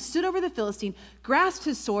ran and stood over the Philistine, grasped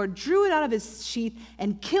his sword, drew it out of his sheath,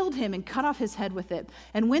 and killed him and cut off his head with it.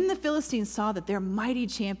 And when the Philistines saw that their mighty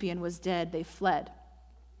champion was dead, they fled.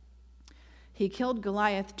 He killed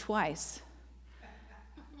Goliath twice.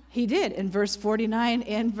 He did in verse 49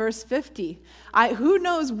 and verse 50. Who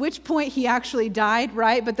knows which point he actually died,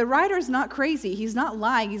 right? But the writer's not crazy. He's not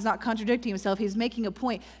lying. He's not contradicting himself. He's making a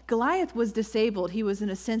point. Goliath was disabled. He was, in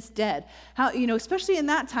a sense, dead. How, especially in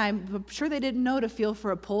that time, I'm sure they didn't know to feel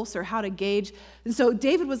for a pulse or how to gauge. And so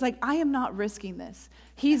David was like, I am not risking this.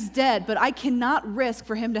 He's dead, but I cannot risk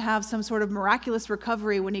for him to have some sort of miraculous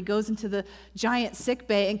recovery when he goes into the giant sick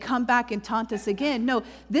bay and come back and taunt us again. No,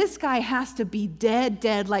 this guy has to be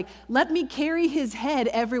dead. Like, let me carry his head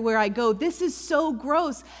everywhere I go. This is so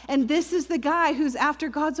gross. And this is the guy who's after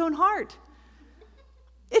God's own heart.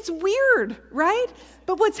 It's weird, right?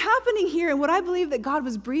 But what's happening here, and what I believe that God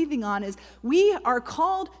was breathing on, is we are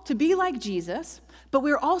called to be like Jesus, but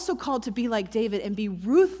we're also called to be like David and be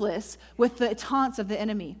ruthless with the taunts of the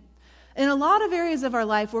enemy. In a lot of areas of our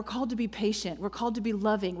life, we're called to be patient. We're called to be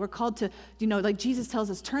loving. We're called to, like Jesus tells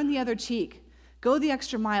us, turn the other cheek. Go the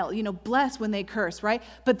extra mile, bless when they curse, right?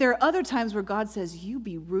 But there are other times where God says, you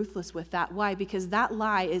be ruthless with that. Why? Because that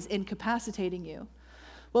lie is incapacitating you.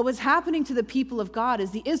 What was happening to the people of God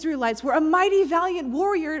is the Israelites were a mighty, valiant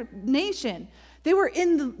warrior nation. They were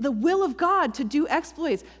in the will of God to do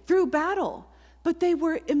exploits through battle. But they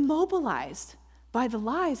were immobilized by the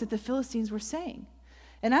lies that the Philistines were saying.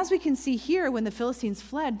 And as we can see here, when the Philistines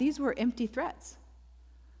fled, these were empty threats.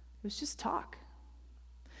 It was just talk.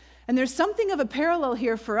 And there's something of a parallel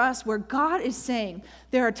here for us where God is saying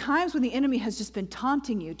there are times when the enemy has just been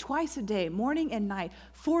taunting you twice a day, morning and night,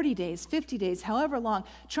 40 days, 50 days, however long,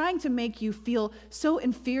 trying to make you feel so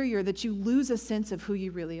inferior that you lose a sense of who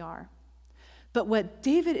you really are. But what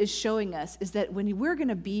David is showing us is that when we're going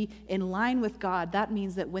to be in line with God, that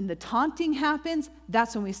means that when the taunting happens,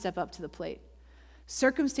 that's when we step up to the plate.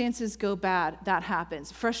 Circumstances go bad, that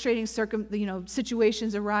happens. Frustrating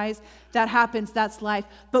situations arise, that happens, that's life.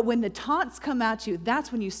 But when the taunts come at you,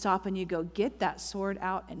 that's when you stop and you go, get that sword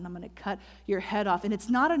out and I'm going to cut your head off. And it's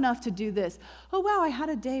not enough to do this. Oh, wow, I had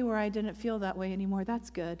a day where I didn't feel that way anymore. That's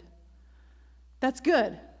good. That's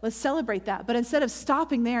good. Let's celebrate that. But instead of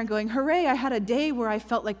stopping there and going, hooray, I had a day where I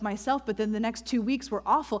felt like myself, but then the next 2 weeks were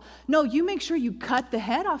awful. No, you make sure you cut the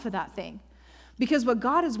head off of that thing. Because what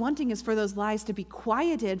God is wanting is for those lies to be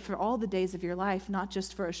quieted for all the days of your life, not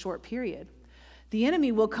just for a short period. The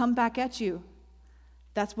enemy will come back at you.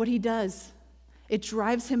 That's what he does. It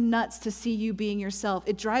drives him nuts to see you being yourself.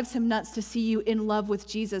 It drives him nuts to see you in love with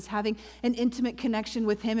Jesus, having an intimate connection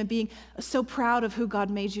with him and being so proud of who God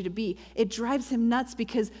made you to be. It drives him nuts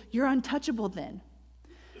because you're untouchable then.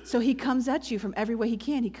 So he comes at you from every way he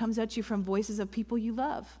can. He comes at you from voices of people you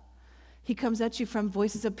love. He comes at you from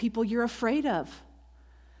voices of people you're afraid of.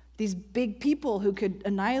 These big people who could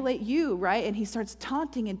annihilate you, right? And he starts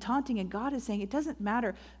taunting, and God is saying, it doesn't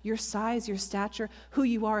matter your size, your stature, who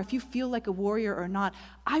you are. If you feel like a warrior or not,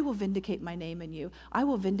 I will vindicate my name in you. I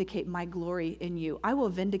will vindicate my glory in you. I will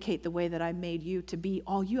vindicate the way that I made you to be.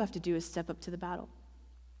 All you have to do is step up to the battle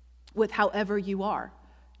with however you are.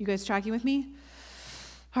 You guys tracking with me?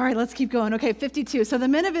 All right, let's keep going. Okay, 52. So the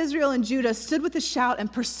men of Israel and Judah stood with a shout and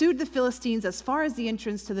pursued the Philistines as far as the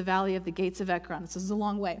entrance to the valley of the gates of Ekron. This is a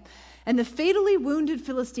long way. And the fatally wounded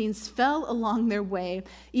Philistines fell along their way,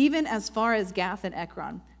 even as far as Gath and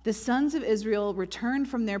Ekron. The sons of Israel returned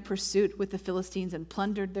from their pursuit with the Philistines and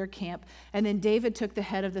plundered their camp. And then David took the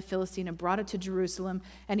head of the Philistine and brought it to Jerusalem,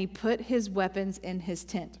 and he put his weapons in his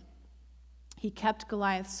tent. He kept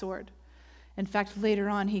Goliath's sword. In fact, later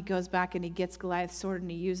on, he goes back and he gets Goliath's sword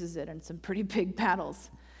and he uses it in some pretty big battles.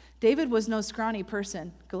 David was no scrawny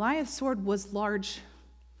person. Goliath's sword was large.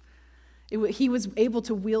 He was able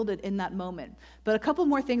to wield it in that moment. But a couple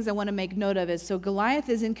more things I want to make note of is, so Goliath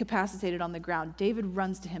is incapacitated on the ground. David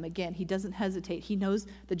runs to him again. He doesn't hesitate. He knows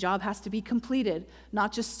the job has to be completed,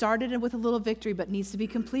 not just started with a little victory, but needs to be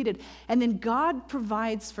completed. And then God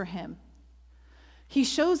provides for him. He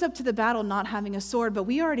shows up to the battle not having a sword, but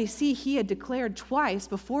we already see he had declared twice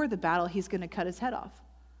before the battle he's going to cut his head off.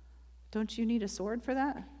 Don't you need a sword for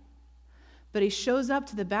that? But he shows up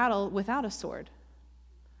to the battle without a sword.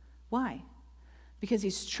 Why? Because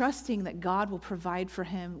he's trusting that God will provide for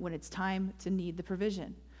him when it's time to need the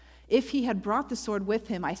provision. If he had brought the sword with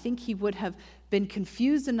him, I think he would have been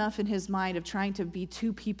confused enough in his mind of trying to be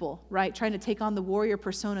two people, right? Trying to take on the warrior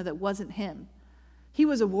persona that wasn't him. He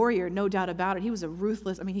was a warrior, no doubt about it. He was a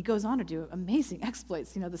ruthless, he goes on to do amazing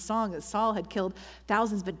exploits. The song that Saul had killed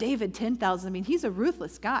thousands, but David 10,000. He's a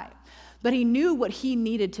ruthless guy. But he knew what he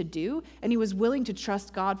needed to do, and he was willing to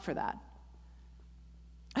trust God for that.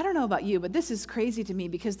 I don't know about you, but this is crazy to me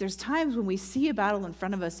because there's times when we see a battle in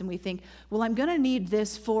front of us and we think, well, I'm going to need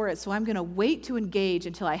this for it, so I'm going to wait to engage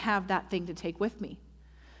until I have that thing to take with me.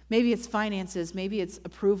 Maybe it's finances, maybe it's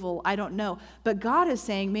approval, I don't know. But God is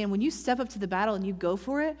saying, man, when you step up to the battle and you go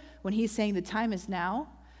for it, when he's saying the time is now,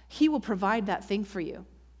 he will provide that thing for you.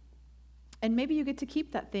 And maybe you get to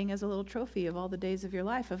keep that thing as a little trophy of all the days of your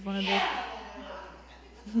life, of one of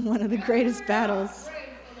the greatest battles.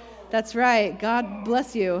 That's right. God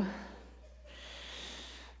bless you.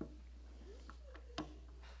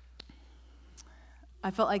 I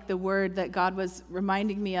felt like the word that God was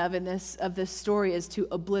reminding me of this story is to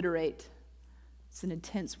obliterate. It's an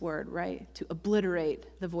intense word, right? To obliterate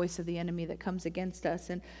the voice of the enemy that comes against us.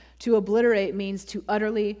 And to obliterate means to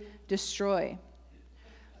utterly destroy.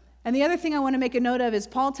 And the other thing I want to make a note of is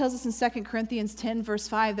Paul tells us in 2 Corinthians 10, verse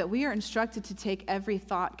 5, that we are instructed to take every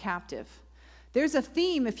thought captive. There's a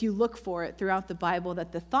theme, if you look for it throughout the Bible,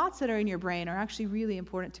 that the thoughts that are in your brain are actually really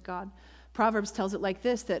important to God. Proverbs tells it like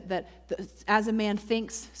this, that as a man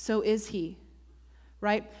thinks, so is he,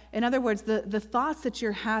 right? In other words, the thoughts that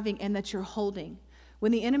you're having and that you're holding,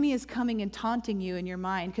 when the enemy is coming and taunting you in your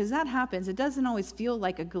mind, because that happens, it doesn't always feel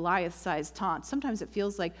like a Goliath-sized taunt. Sometimes it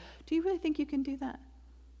feels like, do you really think you can do that?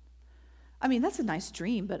 I mean, that's a nice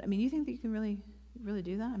dream, but I mean, you think that you can really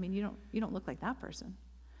do that? I mean, you don't look like that person.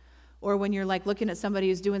 Or when you're like looking at somebody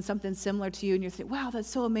who's doing something similar to you and you're thinking, wow, that's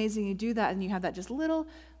so amazing, you do that, and you have that just little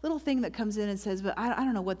thing that comes in and says, but I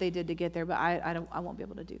don't know what they did to get there, but I won't be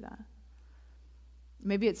able to do that.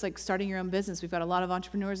 Maybe it's like starting your own business. We've got a lot of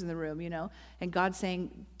entrepreneurs in the room, and God's saying,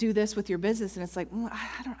 do this with your business, and it's like,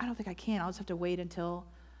 I don't think I can. I'll just have to wait until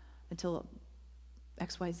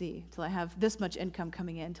XYZ, till I have this much income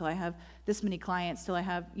coming in, till I have this many clients, till I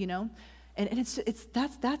have, and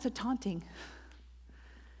that's a taunting.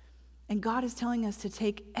 And God is telling us to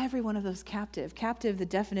take every one of those captive. Captive, the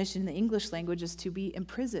definition in the English language is to be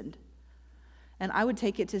imprisoned. And I would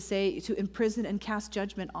take it to say to imprison and cast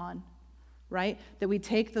judgment on, right? That we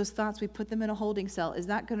take those thoughts, we put them in a holding cell. Is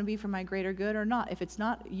that going to be for my greater good or not? If it's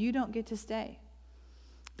not, you don't get to stay.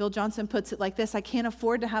 Bill Johnson puts it like this: I can't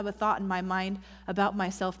afford to have a thought in my mind about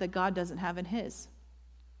myself that God doesn't have in his.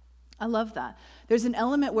 I love that. There's an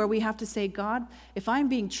element where we have to say, God, if I'm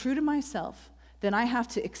being true to myself, then I have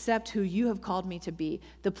to accept who you have called me to be.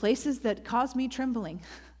 The places that cause me trembling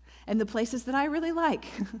and the places that I really like,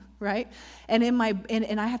 right? And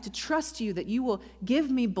I have to trust you that you will give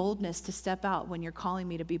me boldness to step out when you're calling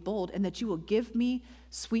me to be bold, and that you will give me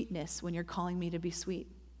sweetness when you're calling me to be sweet.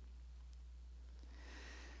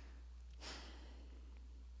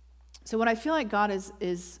 So what I feel like God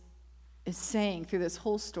is saying through this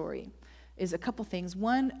whole story is a couple things.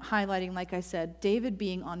 One, highlighting, like I said, David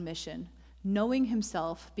being on mission, knowing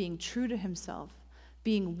himself, being true to himself,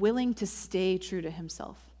 being willing to stay true to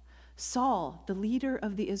himself. Saul, the leader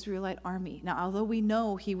of the Israelite army. Now, although we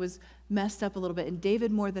know he was messed up a little bit, and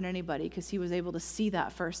David more than anybody, because he was able to see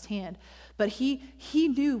that firsthand, but he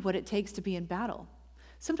knew what it takes to be in battle.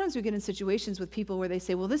 Sometimes we get in situations with people where they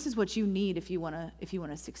say, well, this is what you need if you want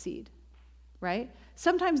to succeed, right?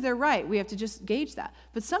 Sometimes they're right. We have to just gauge that.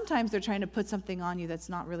 But sometimes they're trying to put something on you that's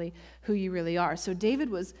not really who you really are. So David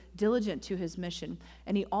was diligent to his mission.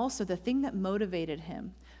 And he also, the thing that motivated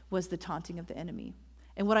him was the taunting of the enemy.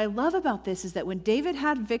 And what I love about this is that when David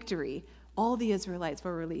had victory, all the Israelites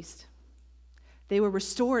were released. They were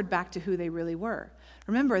restored back to who they really were.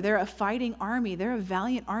 Remember, they're a fighting army. They're a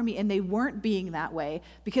valiant army, and they weren't being that way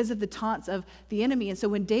because of the taunts of the enemy. And so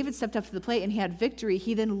when David stepped up to the plate and he had victory,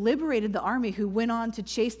 he then liberated the army, who went on to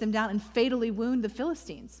chase them down and fatally wound the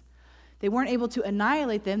Philistines. They weren't able to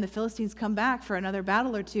annihilate them. The Philistines come back for another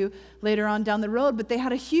battle or two later on down the road, but they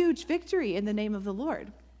had a huge victory in the name of the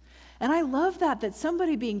Lord. And I love that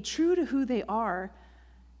somebody being true to who they are,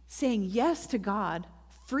 saying yes to God,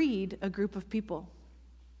 freed a group of people.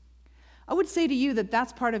 I would say to you that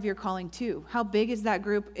that's part of your calling too. How big is that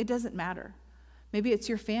group? It doesn't matter. Maybe it's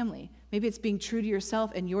your family. Maybe it's being true to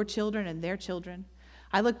yourself and your children and their children.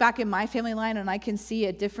 I look back in my family line and I can see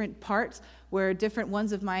at different parts where different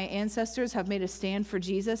ones of my ancestors have made a stand for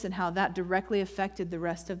Jesus and how that directly affected the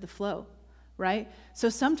rest of the flow, right? So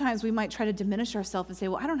sometimes we might try to diminish ourselves and say,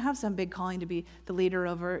 well, I don't have some big calling to be the leader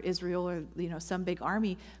over Israel or some big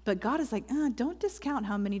army. But God is like, don't discount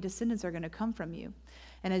how many descendants are going to come from you.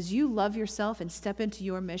 And as you love yourself and step into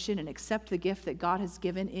your mission and accept the gift that God has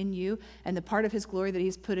given in you and the part of his glory that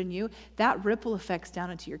he's put in you, that ripple effects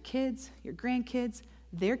down into your kids, your grandkids,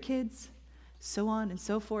 their kids, so on and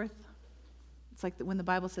so forth. It's like when the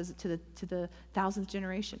Bible says it to the 1,000th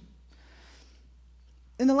generation.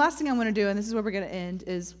 And the last thing I want to do, and this is where we're going to end,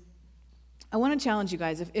 is I want to challenge you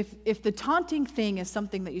guys. If the taunting thing is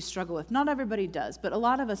something that you struggle with, not everybody does, but a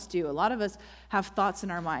lot of us do. A lot of us have thoughts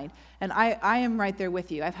in our mind. And I am right there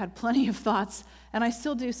with you. I've had plenty of thoughts, and I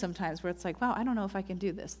still do sometimes, where it's like, wow, I don't know if I can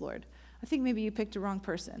do this, Lord. I think maybe you picked a wrong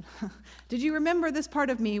person. Did you remember this part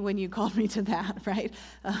of me when you called me to that, right?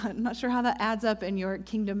 I'm not sure how that adds up in your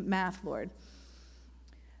kingdom math, Lord.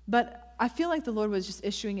 But I feel like the Lord was just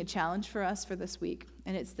issuing a challenge for us for this week,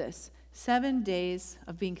 and it's this: 7 days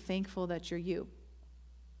of being thankful that you're you.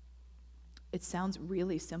 It sounds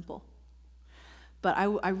really simple. But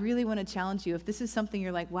I really want to challenge you. If this is something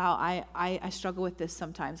you're like, wow, I struggle with this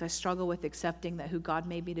sometimes. I struggle with accepting that who God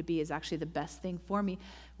made me to be is actually the best thing for me.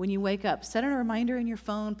 When you wake up, set a reminder in your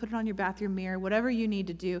phone, put it on your bathroom mirror, whatever you need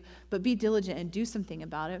to do, but be diligent and do something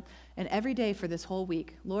about it. And every day for this whole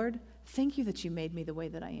week, Lord, thank you that you made me the way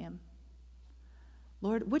that I am.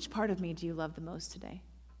 Lord, which part of me do you love the most today?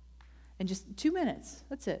 And just 2 minutes,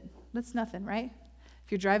 that's it. That's nothing, right?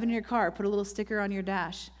 If you're driving in your car, put a little sticker on your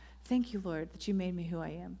dash. Thank you, Lord, that you made me who I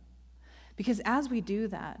am. Because as we do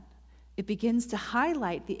that, it begins to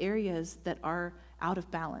highlight the areas that are out of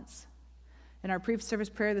balance. In our pre-service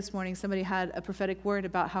prayer this morning, somebody had a prophetic word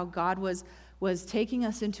about how God was taking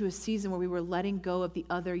us into a season where we were letting go of the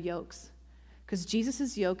other yokes. Because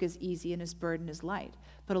Jesus' yoke is easy and his burden is light.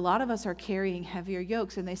 But a lot of us are carrying heavier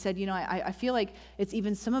yokes. And they said, I feel like it's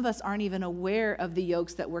even, some of us aren't even aware of the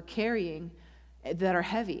yokes that we're carrying that are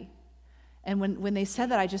heavy. And when they said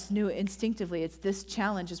that, I just knew instinctively it's this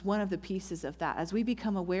challenge is one of the pieces of that. As we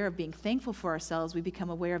become aware of being thankful for ourselves, we become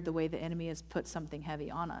aware of the way the enemy has put something heavy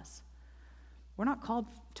on us. We're not called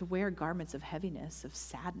to wear garments of heaviness, of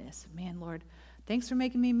sadness. Man, Lord, thanks for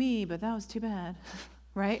making me me, but that was too bad,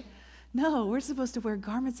 right? No, we're supposed to wear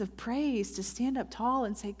garments of praise, to stand up tall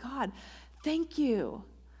and say, God, thank you.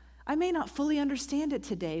 I may not fully understand it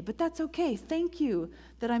today, but that's okay. Thank you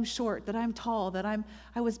that I'm short, that I'm tall, that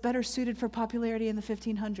I was better suited for popularity in the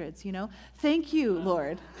 1500s, Thank you,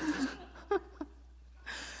 Lord.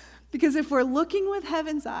 Because if we're looking with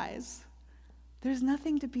heaven's eyes, there's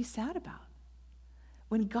nothing to be sad about.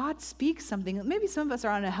 When God speaks something, maybe some of us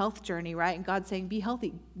are on a health journey, right? And God's saying, be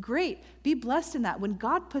healthy. Great. Be blessed in that. When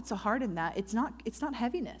God puts a heart in that, it's not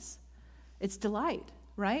heaviness. It's delight.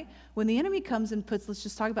 Right? When the enemy comes and let's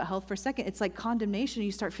just talk about health for a second, it's like condemnation.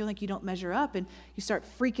 You start feeling like you don't measure up, and you start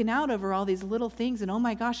freaking out over all these little things, and oh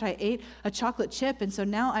my gosh, I ate a chocolate chip, and so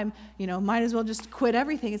now I'm, might as well just quit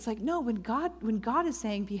everything. It's like, no, when God is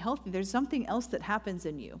saying be healthy, there's something else that happens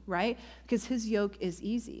in you, right? Because his yoke is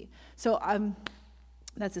easy. So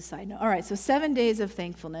that's a side note. All right, so 7 days of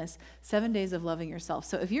thankfulness, 7 days of loving yourself.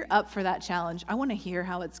 So if you're up for that challenge, I want to hear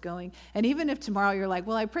how it's going. And even if tomorrow you're like,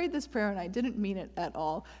 well, I prayed this prayer and I didn't mean it at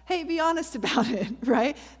all, hey, be honest about it,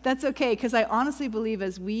 right? That's okay, because I honestly believe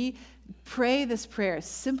as we pray this prayer, as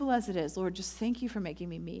simple as it is, Lord, just thank you for making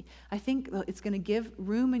me me. I think it's going to give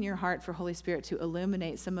room in your heart for Holy Spirit to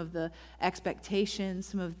illuminate some of the expectations,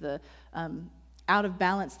 some of the out of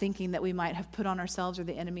balance thinking that we might have put on ourselves or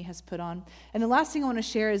the enemy has put on. And the last thing I want to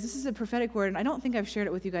share is this is a prophetic word, and I don't think I've shared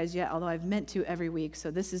it with you guys yet, although I've meant to every week,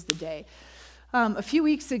 so this is the day. A few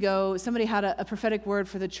weeks ago, somebody had a prophetic word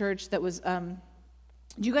for the church that was, do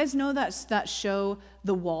you guys know that show,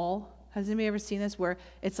 The Wall? Has anybody ever seen this, where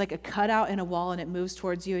it's like a cutout in a wall and it moves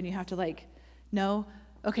towards you and you have to no?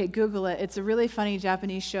 Okay, Google it. It's a really funny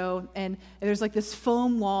Japanese show, and there's like this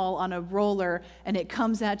foam wall on a roller, and it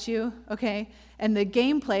comes at you, okay? And the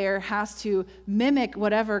game player has to mimic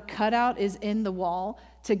whatever cutout is in the wall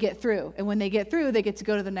to get through. And when they get through, they get to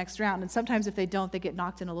go to the next round. And sometimes if they don't, they get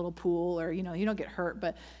knocked in a little pool, or, you don't get hurt.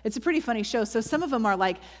 But it's a pretty funny show. So some of them are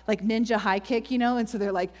like ninja high kick, and so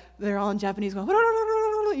they're all in Japanese going,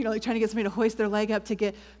 like trying to get somebody to hoist their leg up to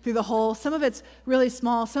get through the hole. Some of it's really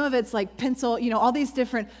small. Some of it's like pencil, all these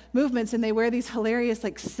different movements. And they wear these hilarious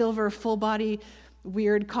silver full body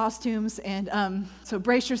weird costumes. And so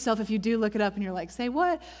brace yourself if you do look it up and you're like, say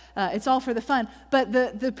what? It's all for the fun. But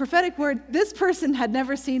the prophetic word, this person had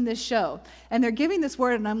never seen this show. And they're giving this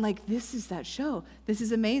word, and I'm like, this is that show. This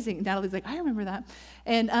is amazing. And Natalie's like, I remember that.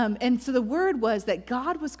 And so the word was that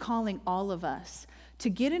God was calling all of us to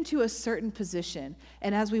get into a certain position.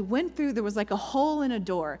 And as we went through, there was like a hole in a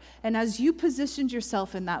door. And as you positioned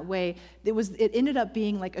yourself in that way, it ended up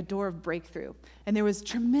being like a door of breakthrough. And there was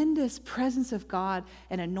tremendous presence of God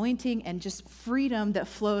and anointing and just freedom that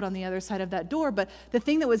flowed on the other side of that door. But the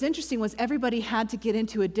thing that was interesting was everybody had to get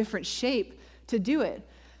into a different shape to do it.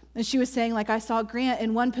 And she was saying, I saw Grant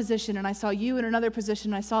in one position, and I saw you in another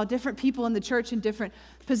position. And I saw different people in the church in different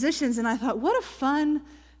positions. And I thought, what a fun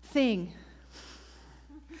thing.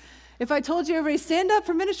 If I told you, everybody, stand up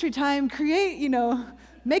for ministry time, create,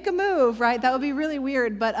 make a move, right? That would be really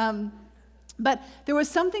weird. But But there was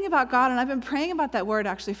something about God, and I've been praying about that word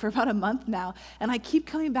actually for about a month now, and I keep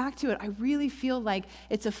coming back to it. I really feel like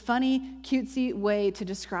it's a funny, cutesy way to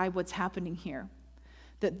describe what's happening here.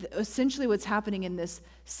 That essentially what's happening in this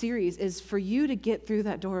series is for you to get through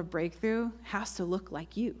that door of breakthrough has to look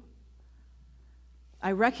like you.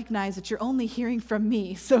 I recognize that you're only hearing from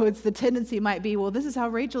me, so it's the tendency might be, well, this is how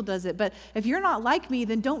Rachel does it, but if you're not like me,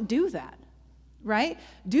 then don't do that. Right?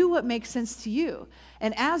 Do what makes sense to you.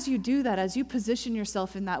 And as you do that, as you position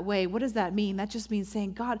yourself in that way, what does that mean? That just means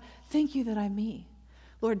saying, God, thank you that I'm me.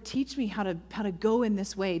 Lord, teach me how to go in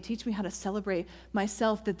this way. Teach me how to celebrate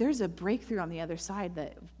myself, that there's a breakthrough on the other side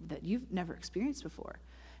that you've never experienced before.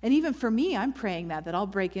 And even for me, I'm praying that I'll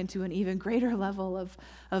break into an even greater level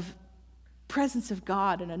of presence of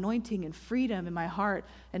God and anointing and freedom in my heart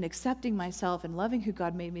and accepting myself and loving who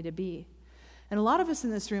God made me to be. And a lot of us in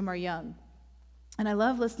this room are young. And I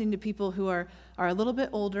love listening to people who are a little bit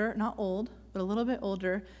older, not old, but a little bit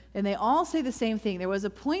older, and they all say the same thing. There was a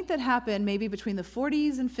point that happened maybe between the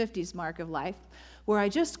 40s and 50s mark of life where I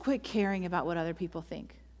just quit caring about what other people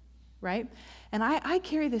think, right? And I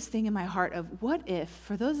carry this thing in my heart of what if,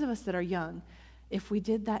 for those of us that are young, if we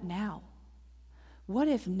did that now? What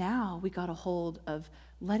if now we got a hold of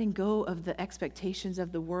letting go of the expectations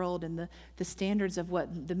of the world and the standards of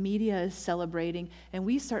what the media is celebrating, and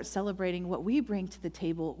we start celebrating what we bring to the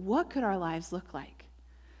table? What could our lives look like?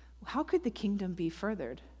 How could the kingdom be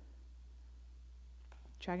furthered?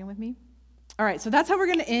 Tracking with me? All right, so that's how we're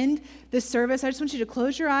going to end this service. I just want you to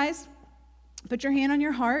close your eyes, put your hand on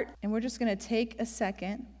your heart, and we're just going to take a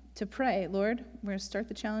second to pray. Lord, we're going to start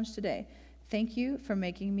the challenge today. Thank you for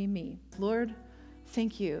making me me. Lord,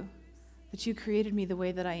 thank you that you created me the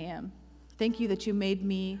way that I am. Thank you that you made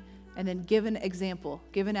me and then give an example,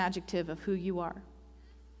 give an adjective of who you are.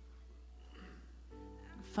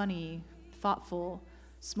 Funny, thoughtful,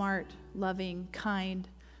 smart, loving, kind,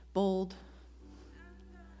 bold.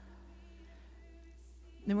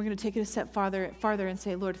 Then we're going to take it a step farther and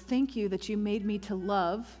say, Lord, thank you that you made me to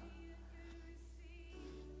love.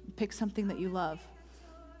 Pick something that you love.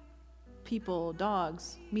 People,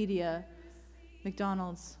 dogs, media,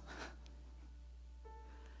 McDonald's.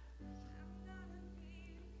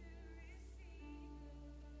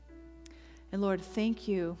 And Lord, thank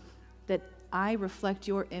you that I reflect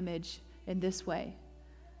your image in this way.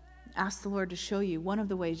 Ask the Lord to show you one of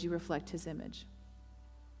the ways you reflect his image.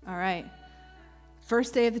 All right.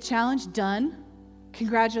 First day of the challenge, done.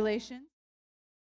 Congratulations.